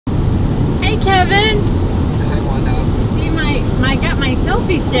Kevin? I want to See, I got my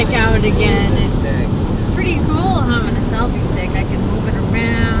selfie stick out again. It's pretty cool having a selfie stick. I can move it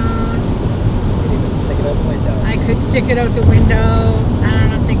around. You can even stick it out the window. I could stick it out the window. I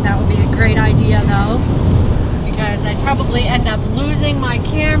don't think that would be a great idea though, because I'd probably end up losing my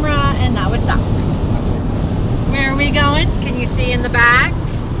camera, and that would suck. Where are we going? Can you see in the back?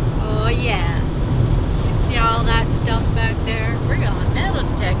 Oh yeah. You see all that stuff back there? We're going metal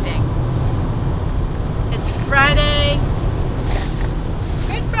detecting. It's Friday.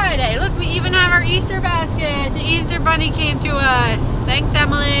 Good Friday. Look, we even have our Easter basket. The Easter bunny came to us. Thanks,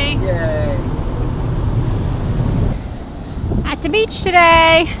 Emily. Yay. At the beach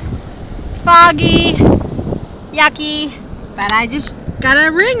today. It's foggy, yucky, but I just got a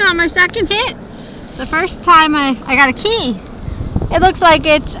ring on my second hit. The first time I got a key. It looks like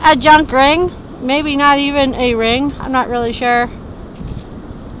it's a junk ring. Maybe not even a ring. I'm not really sure.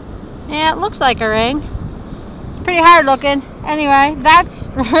 Yeah, it looks like a ring. It's pretty hard looking. Anyway, that's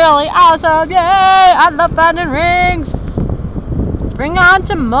really awesome. Yay! I love finding rings. Bring on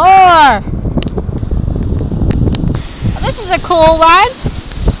some more. Oh, this is a cool one.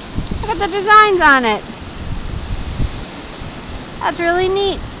 Look at the designs on it. That's really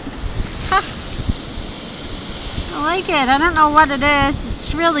neat. Huh. I like it. I don't know what it is.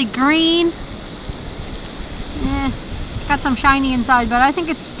 It's really green. Yeah, it's got some shiny inside, but I think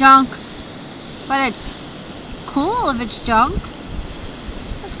it's junk. But it's cool if it's junk.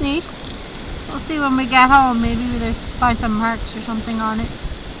 That's neat. We'll see when we get home. Maybe we'll find some marks or something on it.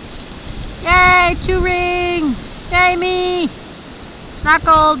 Yay! 2 rings! Yay me! It's not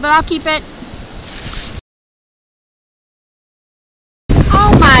gold, but I'll keep it.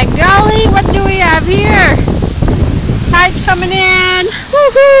 Oh my golly! What do we have here? Tide's coming in.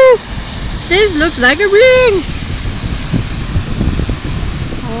 Woohoo! This looks like a ring.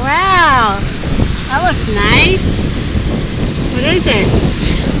 Wow, that looks nice. What is it?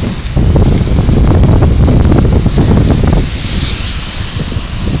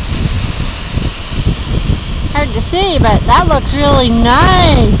 Hard to see, but that looks really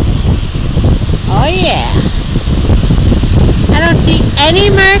nice. Oh yeah. I don't see any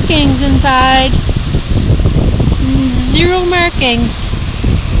markings inside. 0 markings.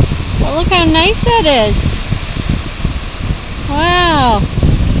 Well, look how nice that is. Wow.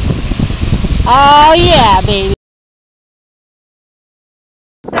 Oh yeah, baby.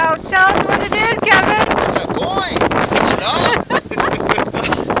 So tell us what it is, Kevin. It's a coin. Oh, no.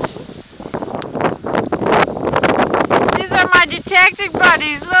 These are my detecting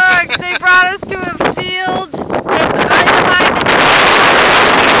buddies. Look, they brought us to a field with itemized.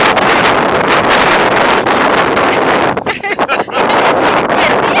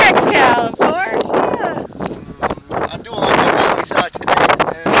 Of course, yeah. I'm doing like that we saw today.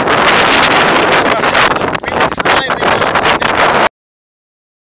 We were driving up in this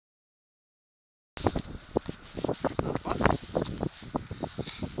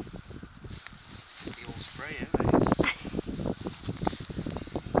the old spray,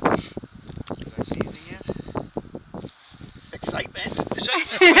 Did I see anything yet? Excitement!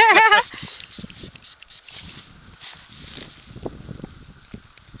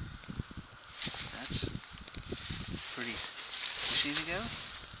 Pretty. You see anything else?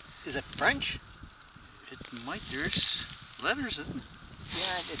 Is it French? It might. There's letters, isn't it?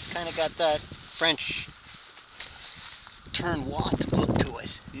 Yeah, it's kind of got that French turn watt look to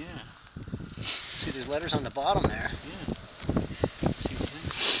it. Yeah. See, there's letters on the bottom there. Yeah. See what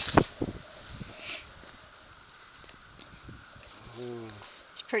Ooh.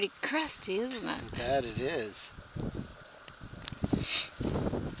 It's pretty crusty, isn't it? That it is.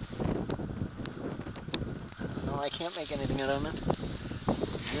 I can't make anything out of it.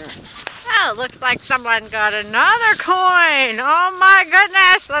 Here. Oh, looks like someone got another coin. Oh my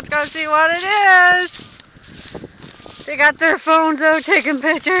goodness. Let's go see what it is. They got their phones out taking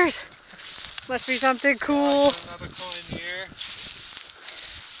pictures. Must be something cool. Another coin here.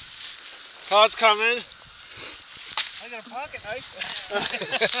 Todd's coming. I got a pocket knife.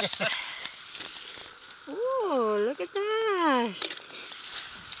 Ooh, look at that.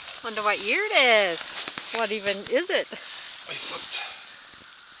 Wonder what year it is. What even is it? I flipped.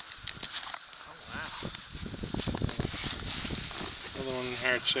 Oh wow. Another one in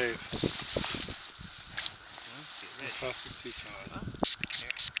hard shape. I'll pass this to you, Todd. Huh?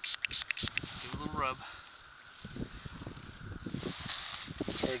 Here. Give it a little rub.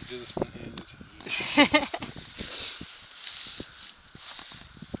 It's hard to do this one-handed.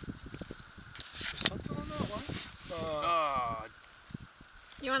 There's something on that one.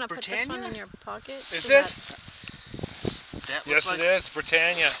 You want to put this one in your pocket? Is it? That yes, like... it is.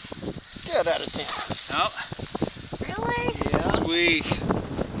 Britannia. Get out of 10. No. Really? Yeah. Sweet.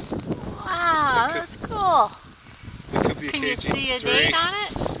 Wow, that's cool. It could be a Can you KG3. see a date on it?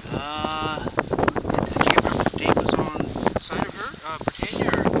 I can't remember. The date was on the side of her,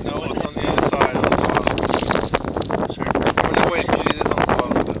 Britannia, or No, was it's it? on the other side. On the bottom. Sorry. Oh, no, wait. It is on the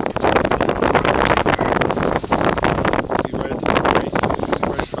bottom of the. Be right at the bottom.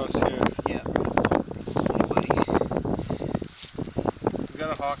 Right across here. Yeah. We got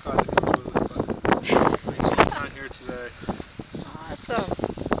a Hawkeye that comes with us, but he's not here today. Awesome.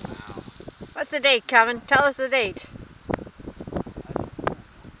 Wow. What's the date, Kevin? Tell us the date. That's it.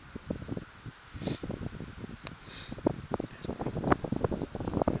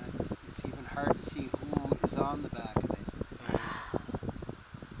 Yeah, it's even hard to see who is on the back of it.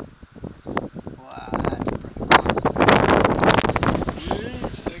 Wow, that's pretty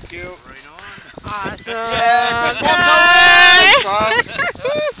awesome. Thank you. Right on. Awesome. Yeah, Props.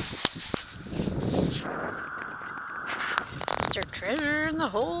 Mr. Treasure in the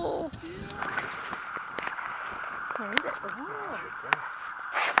hole. What is it? Oh.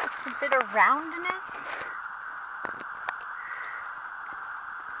 A bit of roundness.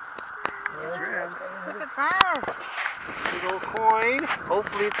 Look at that. Little coin.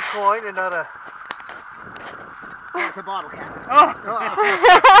 Hopefully it's a coin and not a... Oh, it's a bottle cap. Oh!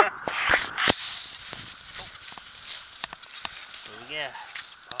 Yeah.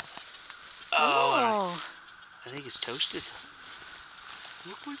 Oh, I think it's toasted.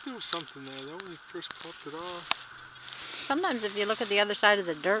 Looked like there was something there though when he first popped it off. Sometimes if you look at the other side of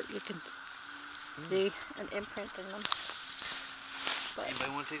the dirt, you can see an imprint in them. But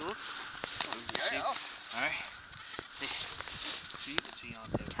Anybody want to take a look? Yeah. Alright. So you can see on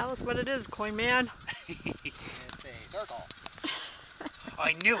there. tell us what it is, Coin Man. It's a circle.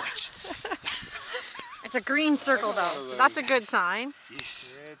 I knew it! It's a green circle though, so that's a good sign.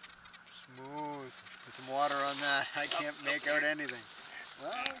 Yes. It's smooth. Put some water on that. I can't make out anything.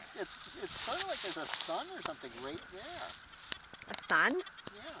 Well, it's sort of like there's a sun or something right there. A sun?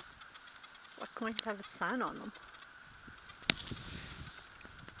 Yeah. What coins have a sun on them?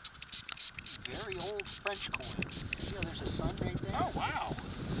 Very old French coin. See how there's a sun right there? Oh wow.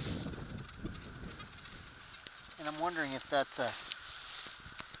 And I'm wondering if that's a...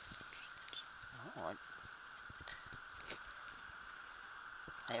 Oh,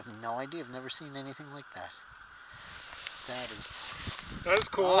 I have no idea. I've never seen anything like that. That is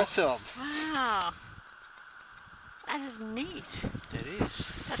cool. Awesome. Wow. That is neat. It is.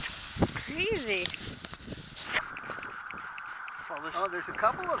 That's crazy. Oh, there's a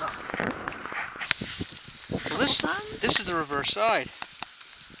couple of them. Well, Sun? this is the reverse side.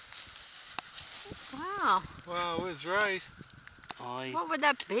 Wow. Wow, it was right. What would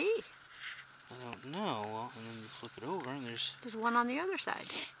that be? I don't know. Well, and then you flip it over and there's There's one on the other side.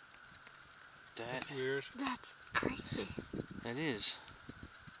 that. That's weird. That's crazy. That is.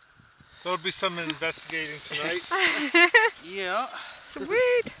 There'll be some investigating tonight. Yeah.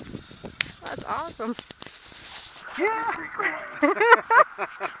 Sweet. That's awesome. Yeah.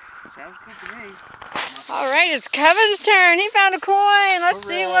 Sounds good to me. All right, it's Kevin's turn. He found a coin. Let's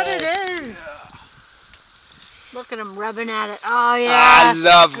see what it is. Yeah. Look at him rubbing at it. Oh yeah. I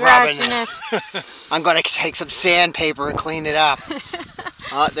love rubbing scratching it. I'm going to take some sandpaper and clean it up.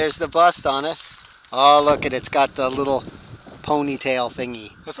 There's the bust on it. Oh, look at it. It's got the little ponytail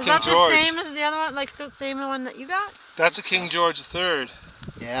thingy. That's Is King that George. the same as the other one? Like the same one that you got? That's a King George III.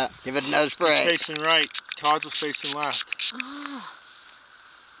 Yeah, give it another He's spray. facing right. Todd's was facing left. Oh.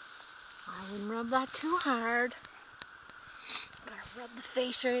 I wouldn't rub that too hard. Gotta rub the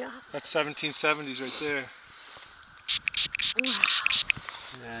face right off. That's 1770s right there. Wow.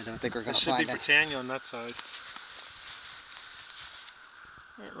 Yeah, I don't think we're going That to should be find it. Britannia on that side.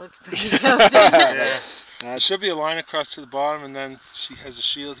 It looks pretty tough, doesn't it? There should be a line across to the bottom, and then she has a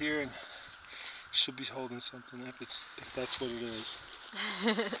shield here, and should be holding something if that's what it is.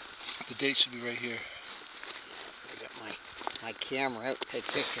 The date should be right here. I got my camera out to take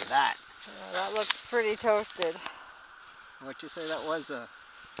a picture of that. That looks pretty toasted. What'd you say that was?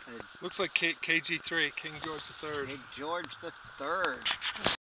 Looks like KG3, King George III. Big George the Third.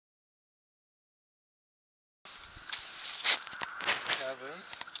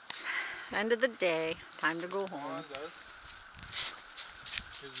 Kevin's. End of the day. Time to go home. Juan does.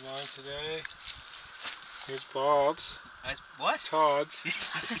 Here's mine today. Here's Bob's. What? Todd's.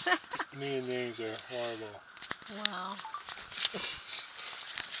 Me and names are horrible. Wow.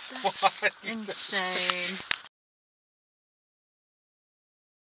 What? Insane.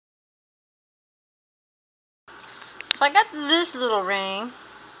 So I got this little ring.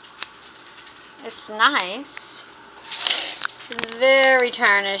 It's nice. very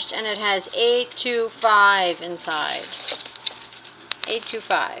tarnished, and it has 825 inside.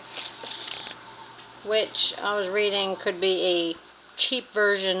 825. Which I was reading could be a cheap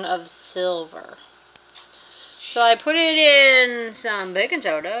version of silver. So I put it in some baking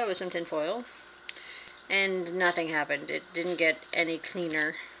soda with some tin foil, and nothing happened. It didn't get any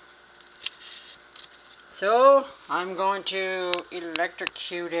cleaner. So I'm going to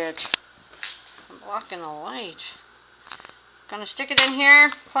electrocute it. I'm blocking the light. Gonna stick it in here,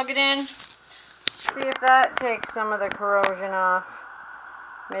 plug it in, see if that takes some of the corrosion off.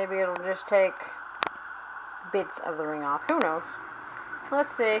 Maybe it'll just take bits of the ring off. Who knows?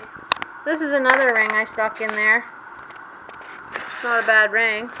 Let's see. This is another ring I stuck in there. It's not a bad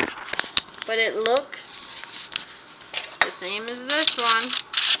ring, but it looks the same as this one.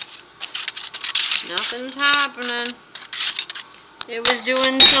 Nothing's happening. It was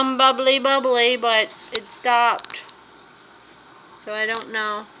doing some bubbly, but it stopped. So I don't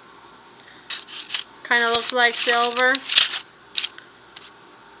know. Kind of looks like silver,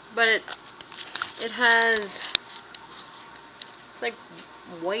 but it has, it's like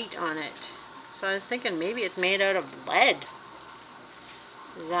white on it. So I was thinking maybe it's made out of lead.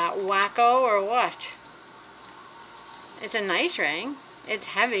 Is that wacko or what? It's a nice ring. It's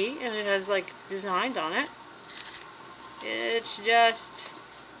heavy and it has like designs on it. It's just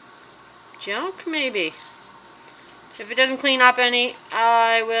junk maybe. If it doesn't clean up any,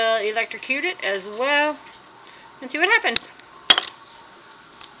 I will electrocute it as well and see what happens.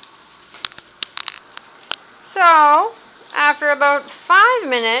 So, after about 5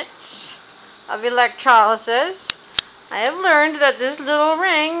 minutes of electrolysis, I have learned that this little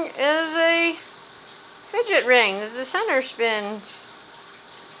ring is a fidget ring that the center spins.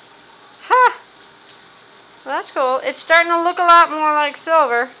 Ha! Well, that's cool. It's starting to look a lot more like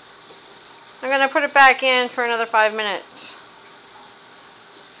silver. I'm going to put it back in for another 5 minutes.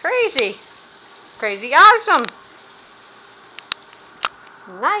 Crazy. Crazy awesome.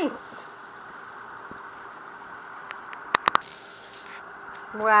 Nice.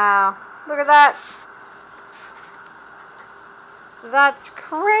 Wow. Look at that. That's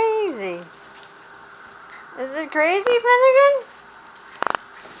crazy. Is it crazy, Finnegan?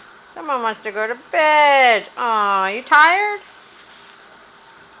 Someone wants to go to bed. Aw, you tired?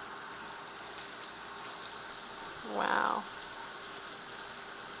 Wow.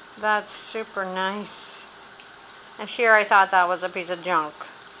 That's super nice. And here I thought that was a piece of junk.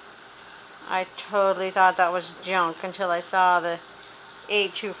 I totally thought that was junk until I saw the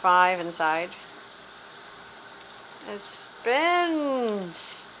 825 inside. It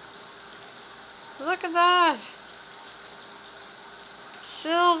spins. Look at that.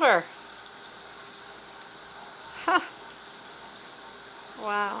 Silver. Huh.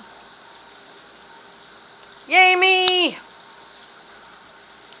 Wow. Yay me!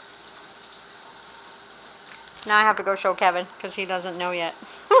 Now I have to go show Kevin because he doesn't know yet.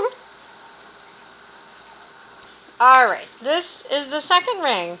 Alright, this is the second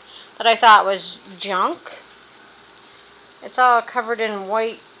ring that I thought was junk. It's all covered in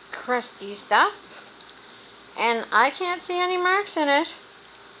white crusty stuff. And I can't see any marks in it.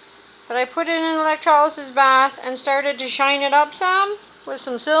 But I put it in an electrolysis bath and started to shine it up some with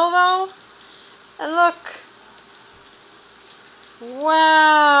some Silvo. And look.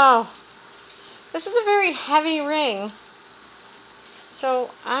 Wow. This is a very heavy ring. So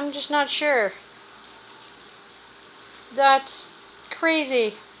I'm just not sure. That's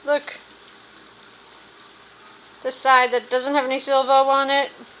crazy. Look. This side that doesn't have any Silvo on it.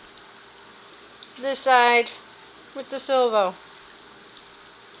 This side with the Silvo.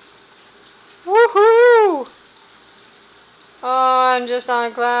 Woohoo! Oh, I'm just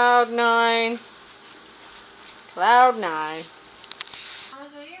on cloud 9. Cloud 9.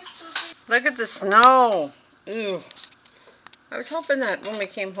 Look at the snow. Ew. I was hoping that when we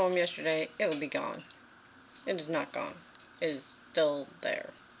came home yesterday, it would be gone. It is not gone. It is still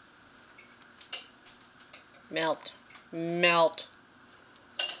there. Melt. Melt.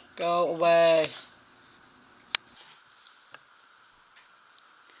 Go away.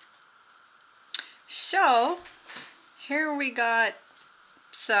 So, here we got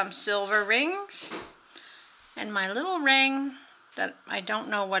some silver rings and my little ring that I don't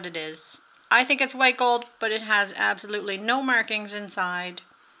know what it is. I think it's white gold, but it has absolutely no markings inside.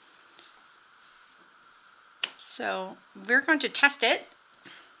 So, we're going to test it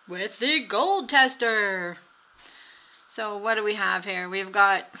with the gold tester. So, what do we have here? We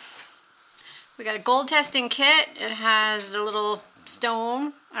got a gold testing kit. It has the little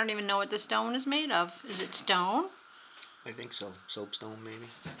stone. I don't even know what the stone is made of. Is it stone? I think so. Soapstone, maybe.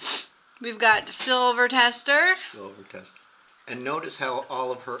 We've got silver tester. Silver tester. And notice how all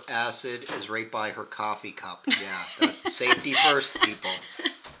of her acid is right by her coffee cup. Yeah, that's safety first, people.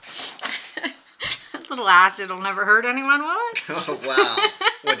 That little acid will never hurt anyone, will it? Oh, wow.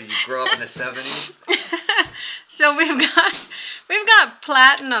 What, did you grow up in the 70s? So we've got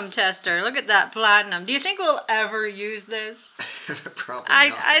platinum tester. Look at that platinum. Do you think we'll ever use this? Probably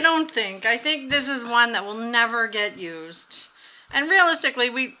not. I don't think. I think this is one that will never get used. And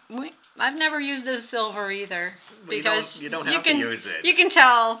realistically, I've never used this silver either, because you don't have to use it. You can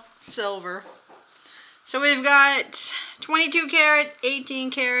tell silver. So we've got 22 karat,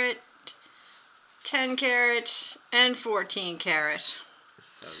 18 karat, 10 karat, and 14 karat.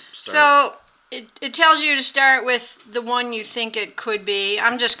 So it tells you to start with the one you think it could be.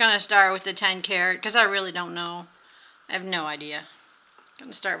 I'm just going to start with the 10 karat because I really don't know. I have no idea. I'm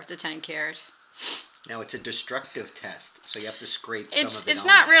going to start with the 10 karat. Now it's a destructive test, so you have to scrape some of it It's on.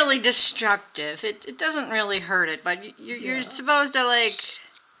 not really destructive. It doesn't really hurt it, but you're supposed to, like,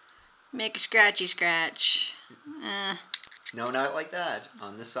 make a scratchy scratch. No, not like that.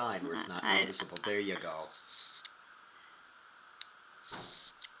 On the side where it's not noticeable. There you go.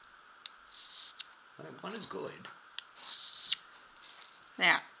 One is good.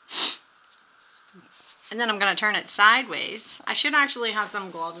 There. And then I'm going to turn it sideways. I should actually have some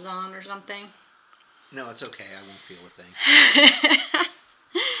gloves on or something. No, it's okay. I won't feel a thing.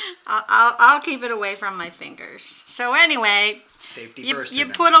 I'll keep it away from my fingers. So anyway, Safety first. You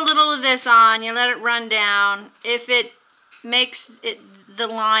put a little of this on, you let it run down. If it makes the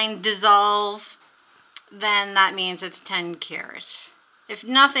line dissolve, then that means it's 10 karat. If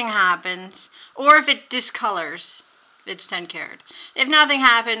nothing happens, or if it discolors, it's 10 karat. If nothing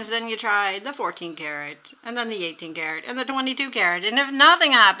happens, then you try the 14 karat, and then the 18 karat, and the 22 karat. And if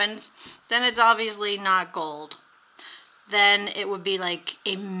nothing happens, then it's obviously not gold. Then it would be like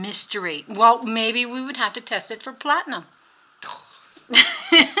a mystery. Well, maybe we would have to test it for platinum.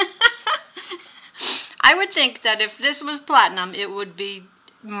 I would think that if this was platinum, it would be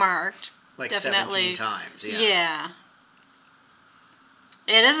marked. Like definitely 17 times, yeah. Yeah.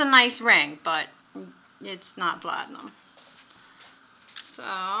 It is a nice ring, but it's not platinum. So,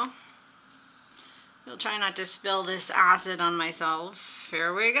 we'll try not to spill this acid on myself.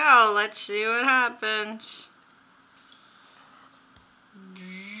 Here we go. Let's see what happens.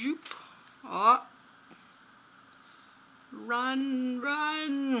 Oh. Run,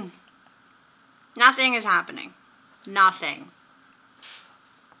 run. Nothing is happening. Nothing.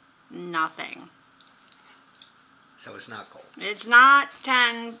 Nothing. So it's not gold. It's not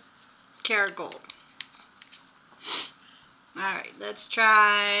 10 karat gold. Alright, let's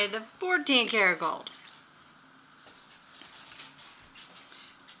try the 14 karat gold.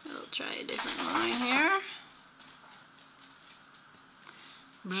 We'll try a different line here.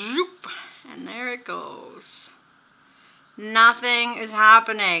 Zoop. And there it goes. Nothing is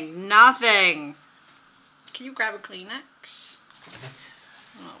happening. Nothing. Can you grab a Kleenex?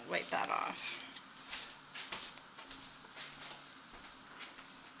 I'll wipe that off.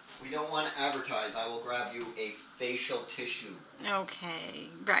 We don't want to advertise. I will grab you a facial tissue. Okay,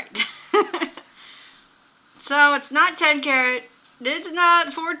 right. So it's not 10 karat. It's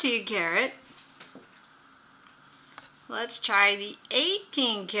not 14 karat. Let's try the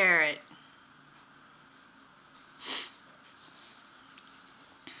 18 karat.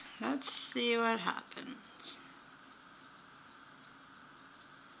 Let's see what happens.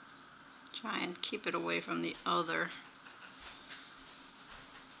 Try and keep it away from the other.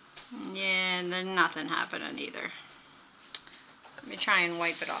 Yeah, and then nothing happening either. Let me try and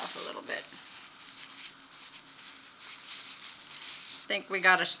wipe it off a little bit. I think we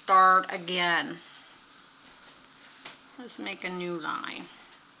gotta start again. Let's make a new line.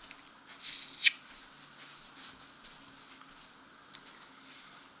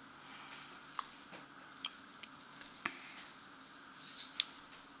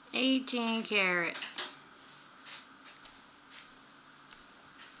 $18 karat.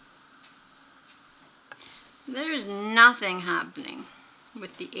 There's nothing happening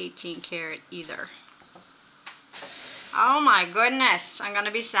with the 18 karat either. Oh my goodness, I'm gonna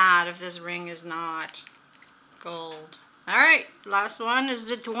be sad if this ring is not gold. Alright, last one is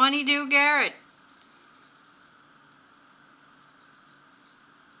the 22 karat.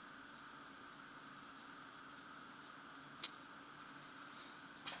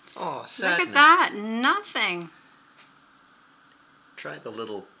 Oh, sadness. Look at that, nothing. Try the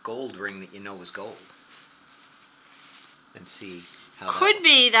little gold ring that you know is gold. And see how Could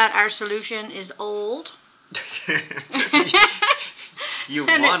be that our solution is old. You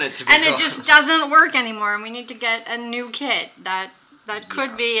want it to be and gold. it just doesn't work anymore, and we need to get a new kit. That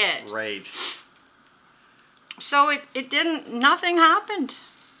could be it. Right. So it didn't, nothing happened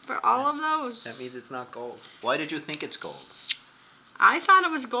for all of those. That means it's not gold. Why did you think it's gold? I thought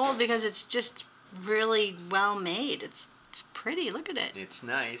it was gold because it's just really well made. It's pretty. Look at it. It's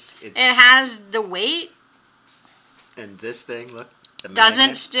nice. It has the weight. And this thing, look. The Doesn't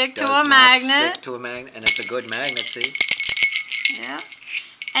magnet stick to does a not magnet. Stick to a magnet, and it's a good magnet. See? Yeah.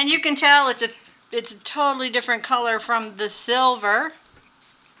 And you can tell it's a totally different color from the silver.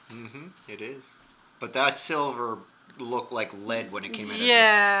 It is. But that silver looked like lead when it came out of the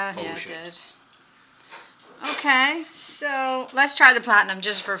Yeah, it ocean. did. Okay, so let's try the platinum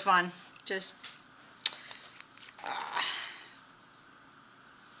just for fun. Just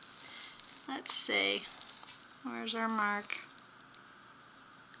let's see. Where's our mark?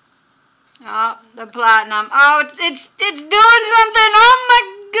 Oh, the platinum. Oh, it's doing something. Oh my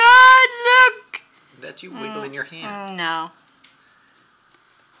God! Look. That's you wiggling your hand. No,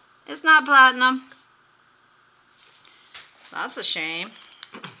 it's not platinum. That's a shame.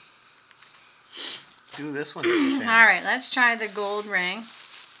 Do this one. All right, let's try the gold ring.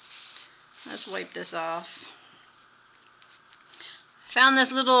 Let's wipe this off. Found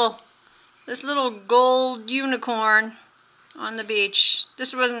this little gold unicorn on the beach.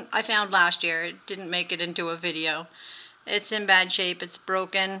 This wasn't, I found last year. It didn't make it into a video. It's in bad shape. It's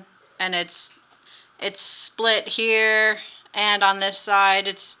broken, and it's split here, and on this side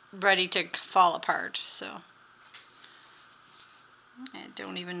it's ready to fall apart. So I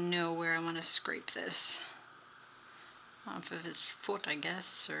don't even know where I want to scrape this. Off of his foot, I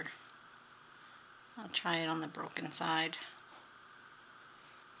guess, or I'll try it on the broken side.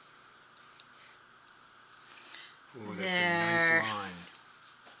 Ooh, that's a nice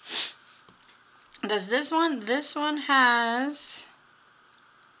line. Does this one has...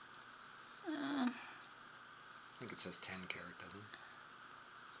 I think it says 10 karat, doesn't it?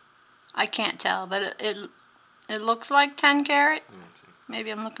 I can't tell, but it looks like 10 karat. Let's see. Maybe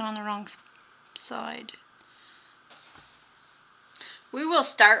I'm looking on the wrong side. We will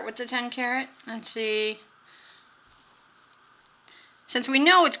start with the 10 karat and see. Since we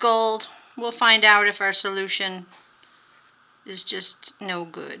know it's gold, we'll find out if our solution is just no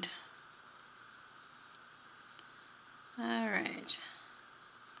good. Alright.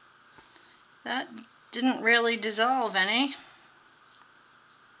 That didn't really dissolve any.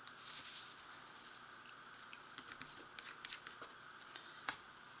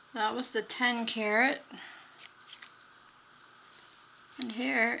 That was the 10 karat. And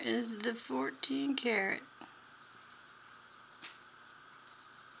here is the 14 karat.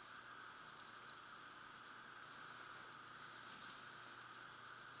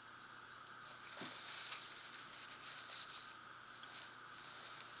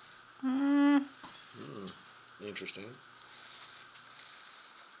 Interesting.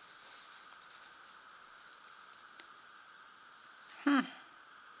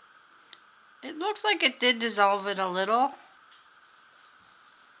 It looks like it did dissolve it a little.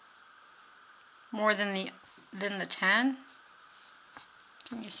 More than the 10.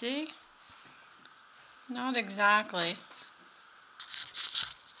 Can you see? Not exactly.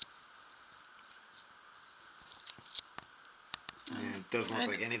 Yeah, it doesn't look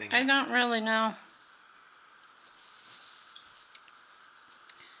like anything. I don't really know.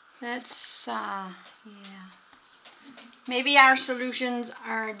 That's, yeah. Maybe our solutions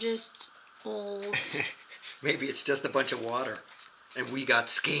are just old. Maybe it's just a bunch of water and we got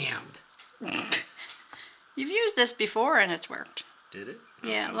scammed. You've used this before and it's worked. Did it?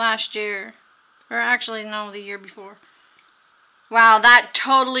 Yeah, last year. Or actually, no, the year before. Wow, that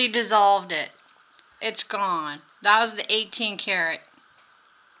totally dissolved it. It's gone. That was the 18 karat.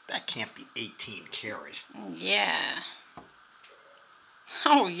 That can't be 18 karat. Yeah.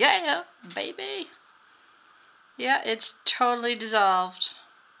 Oh, yeah, baby. Yeah, it's totally dissolved.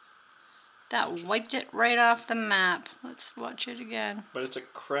 That wiped it right off the map. Let's watch it again. But it's a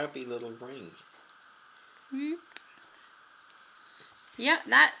crappy little ring. Whoop. Yeah,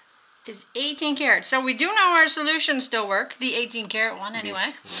 that is 18 karat. So we do know our solutions still work. The 18 karat one,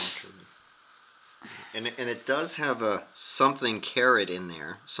 anyway. And it does have a something carat in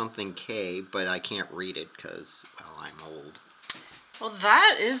there, something K, but I can't read it because, well, I'm old. Well,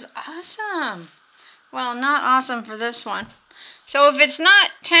 that is awesome. Well, not awesome for this one. So if it's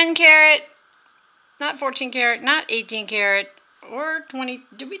not 10 karat, not 14 karat, not 18 karat, or 20,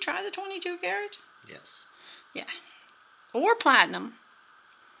 did we try the 22 karat? Yes. Yeah. Or platinum.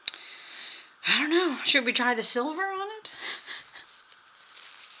 I don't know. Should we try the silver on it?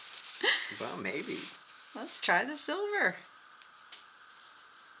 Well, maybe. Let's try the silver.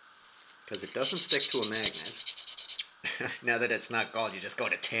 Because it doesn't stick to a magnet. Now that it's not gold, you just go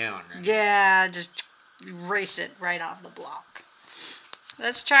to town, right? Yeah, just erase it right off the block.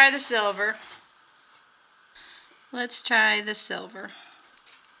 Let's try the silver. Let's try the silver.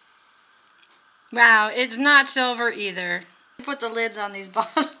 Wow, it's not silver either. Put the lids on these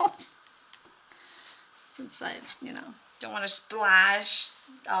bottles. It's like, you know, don't want to splash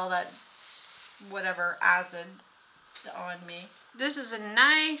all that whatever acid on me. This is a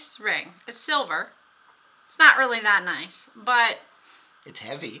nice ring. It's silver. It's not really that nice, but it's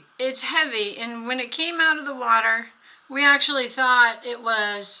heavy. It's heavy, and when it came out of the water, we actually thought it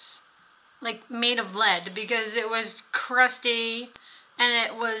was like made of lead because it was crusty and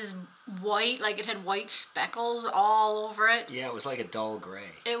it was white, like it had white speckles all over it. Yeah, it was like a dull gray.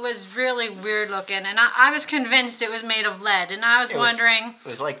 It was really weird looking, and I was convinced it was made of lead, and I was wondering... It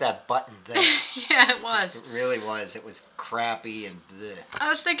was like that button thing. Yeah, it was. It really was. It was crappy and bleh. I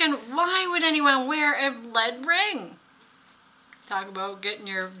was thinking, why would anyone wear a lead ring? Talk about getting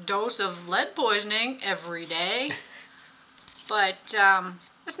your dose of lead poisoning every day. But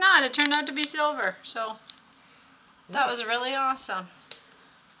it's not. It turned out to be silver, so that was really awesome.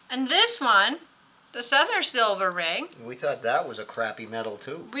 And this one, this other silver ring. We thought that was a crappy metal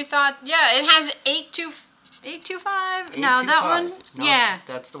too. We thought, yeah, it has 825. No, that one, no, yeah.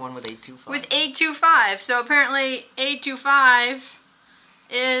 That's the one with 825. With 825. So apparently 825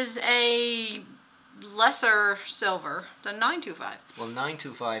 is a lesser silver than 925. Well,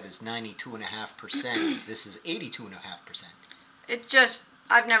 925 is 92.5%. This is 82.5%. It just,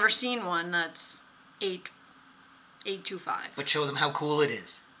 I've never seen one that's 825. But show them how cool it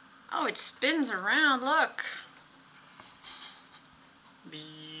is. Oh, it spins around, look.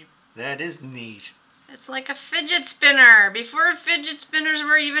 Beep. That is neat. It's like a fidget spinner. Before fidget spinners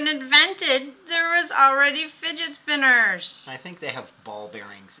were even invented, there was already fidget spinners. I think they have ball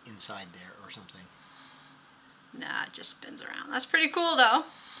bearings inside there or something. Nah, it just spins around. That's pretty cool, though.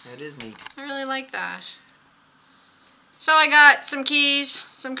 That is neat. I really like that. So I got some keys,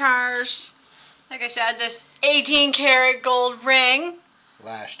 some cars. Like I said, this 18-karat gold ring.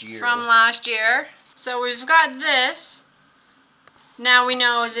 Last year. From last year. So we've got this. Now we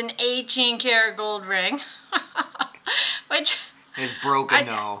know is an 18-karat gold ring. Which... It's broken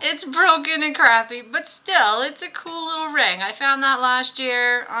now. It's broken and crappy, but still, it's a cool little ring. I found that last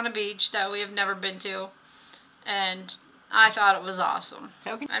year on a beach that we have never been to. And I thought it was awesome.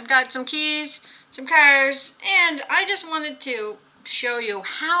 Okay. I've got some keys, some cars, and I just wanted to show you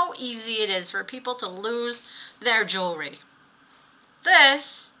how easy it is for people to lose their jewelry.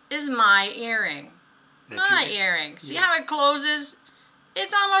 This is my earring. My earring. See how it closes?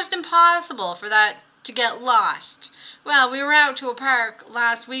 It's almost impossible for that to get lost. Well, we were out to a park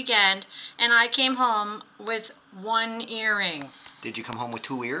last weekend, and I came home with one earring. Did you come home with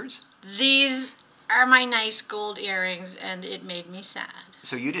 2 ears? These are my nice gold earrings, and it made me sad.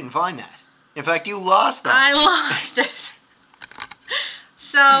 So you didn't find that? In fact, you lost that. I lost it.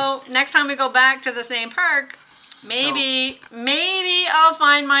 So next time we go back to the same park, maybe I'll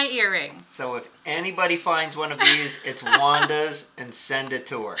find my earring. So if anybody finds one of these, it's Wanda's, and send it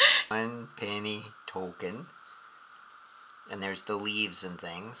to her. 1 penny token. And there's the leaves and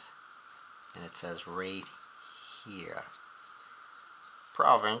things. And it says right here.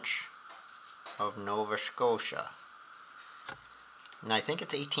 Province of Nova Scotia. And I think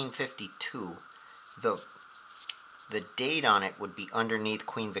it's 1852. The date on it would be underneath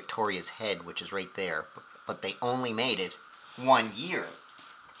Queen Victoria's head, which is right there. But they only made it 1 year.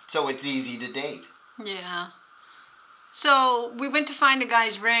 So it's easy to date. Yeah. So we went to find a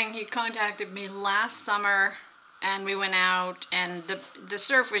guy's ring. He contacted me last summer, and we went out, and the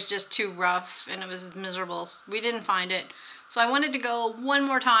surf was just too rough, and it was miserable. We didn't find it. So I wanted to go one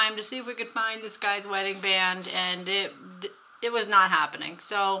more time to see if we could find this guy's wedding band, and it was not happening.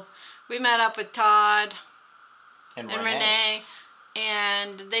 So we met up with Todd and Renee,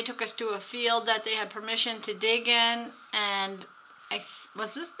 and they took us to a field that they had permission to dig in, and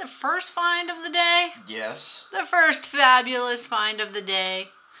was this the first find of the day? Yes. The first fabulous find of the day.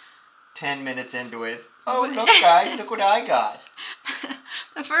 10 minutes into it. Oh, look guys, look what I got.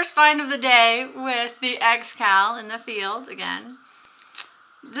 The first find of the day with the X-Cal in the field again.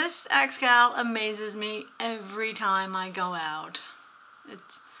 This X-Cal amazes me every time I go out.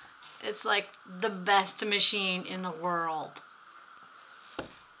 It's like the best machine in the world.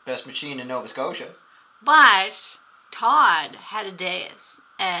 Best machine in Nova Scotia. But Todd had a dais,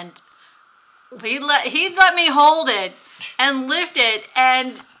 and he'd let me hold it and lift it,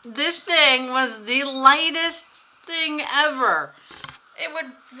 and this thing was the lightest thing ever. It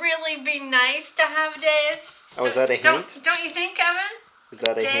would really be nice to have a dais. Oh, is that a hint? Don't you think, Kevin? Is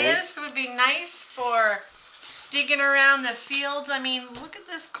that a hint? Dais would be nice for digging around the fields. I mean, look at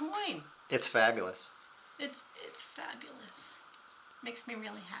this coin. It's fabulous. It's fabulous. Makes me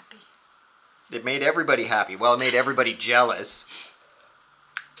really happy. It made everybody happy. Well, it made everybody jealous.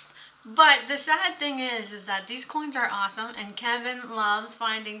 But the sad thing is that these coins are awesome, and Kevin loves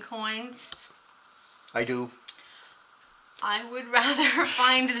finding coins. I do. I would rather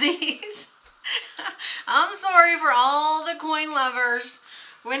find these. I'm sorry for all the coin lovers.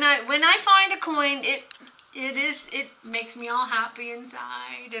 When I find a coin, it makes me all happy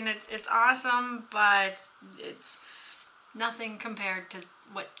inside, and it's awesome, but it's nothing compared to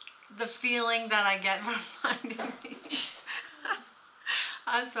what the feeling that I get from finding these.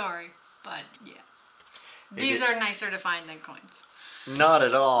 I'm sorry, but yeah. These are nicer to find than coins. Not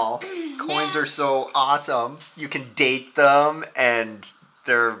at all. Coins are so awesome. You can date them, and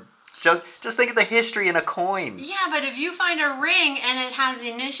they're just think of the history in a coin. Yeah, but if you find a ring and it has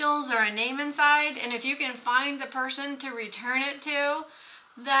initials or a name inside, and if you can find the person to return it to,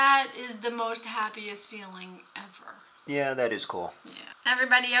 that is the most happiest feeling ever. Yeah, that is cool. Yeah.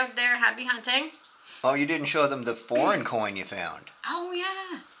 Everybody out there, happy hunting? Oh, you didn't show them the foreign coin you found. Oh,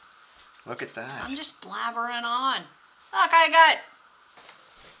 yeah. Look at that. I'm just blabbering on. Look, I got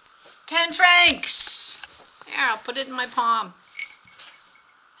 10 francs. Here, I'll put it in my palm.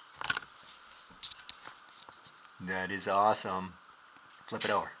 That is awesome. Flip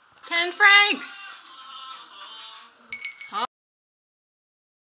it over. 10 francs.